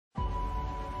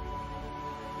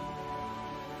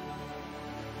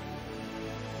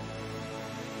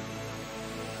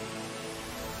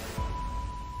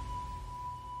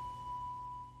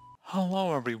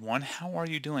Hello everyone, how are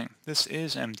you doing? This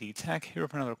is MD Tech here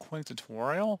with another quick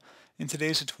tutorial. In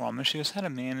today's tutorial, I'm going to show you how to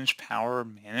manage power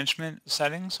management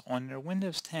settings on your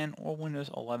Windows 10 or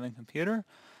Windows 11 computer.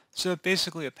 So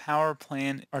basically a power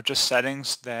plan are just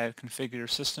settings that configure your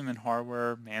system and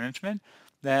hardware management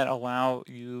that allow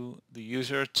you, the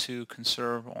user, to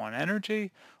conserve on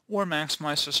energy or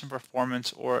maximize system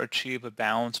performance or achieve a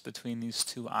balance between these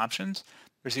two options.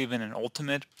 There's even an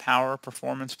ultimate power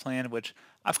performance plan, which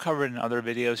I've covered in other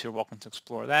videos. You're welcome to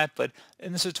explore that. But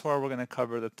in this tutorial, we're going to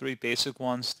cover the three basic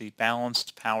ones, the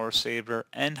balanced, power saver,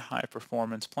 and high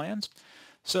performance plans.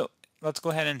 So let's go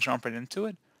ahead and jump right into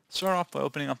it. Start off by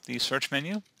opening up the search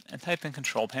menu and type in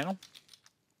control panel.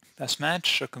 Best match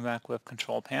should come back with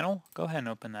control panel. Go ahead and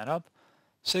open that up.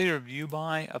 Set your view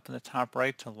by up in the top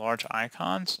right to large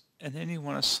icons, and then you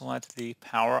want to select the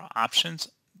power options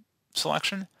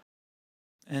selection.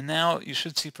 And now you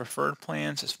should see preferred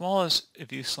plans, as well as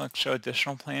if you select show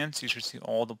additional plans, you should see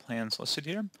all the plans listed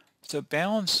here. So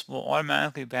balance will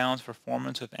automatically balance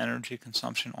performance with energy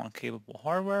consumption on capable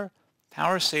hardware.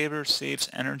 Power saver saves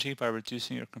energy by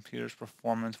reducing your computer's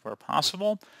performance where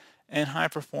possible. And high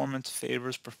performance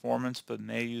favors performance but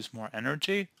may use more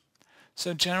energy.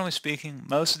 So generally speaking,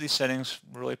 most of these settings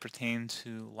really pertain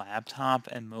to laptop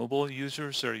and mobile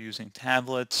users that are using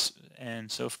tablets and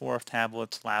so forth,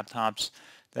 tablets, laptops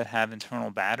that have internal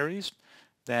batteries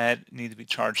that need to be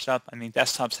charged up. I mean,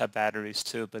 desktops have batteries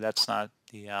too, but that's not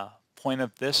the point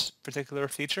of this particular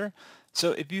feature.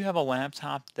 So if you have a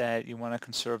laptop that you want to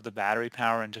conserve the battery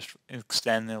power and just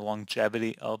extend the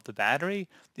longevity of the battery,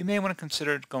 you may want to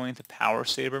consider going to power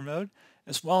saver mode,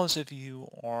 as well as if you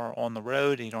are on the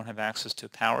road and you don't have access to a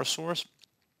power source,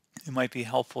 it might be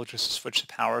helpful just to switch to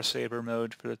power saver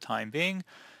mode for the time being.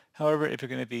 However, if you're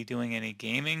going to be doing any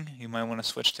gaming, you might want to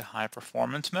switch to high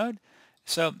performance mode.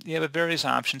 So you have various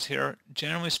options here.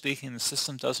 Generally speaking, the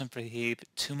system doesn't behave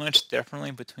too much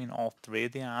differently between all three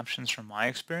of the options from my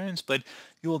experience, but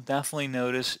you will definitely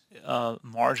notice a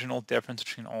marginal difference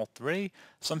between all three.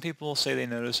 Some people say they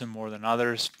notice them more than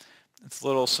others. It's a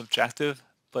little subjective,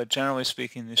 but generally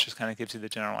speaking, this just kind of gives you the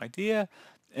general idea.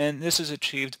 And this is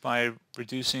achieved by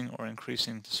reducing or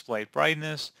increasing display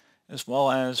brightness, as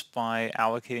well as by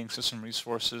allocating system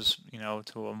resources,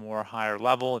 to a more higher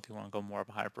level if you want to go more of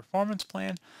a higher performance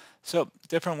plan. So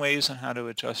different ways on how to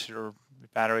adjust your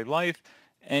battery life.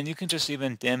 And you can just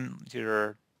even dim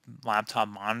your laptop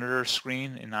monitor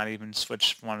screen and not even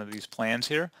switch one of these plans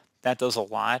here. That does a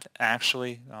lot,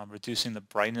 actually, reducing the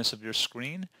brightness of your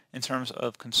screen in terms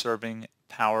of conserving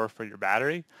power for your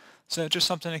battery. So just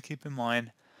something to keep in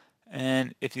mind.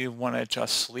 And if you want to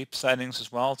adjust sleep settings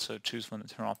as well, so choose when to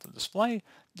turn off the display,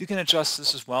 you can adjust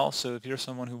this as well. So if you're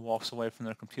someone who walks away from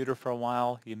their computer for a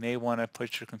while, you may want to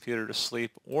put your computer to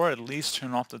sleep or at least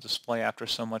turn off the display after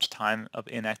so much time of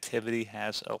inactivity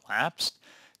has elapsed.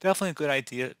 Definitely a good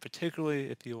idea, particularly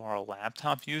if you are a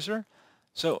laptop user.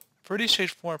 So pretty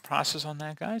straightforward process on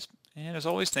that, guys. And as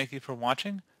always, thank you for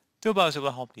watching. Do hope I was able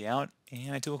to help you out,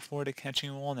 and I do look forward to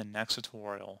catching you all in the next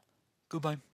tutorial. Goodbye.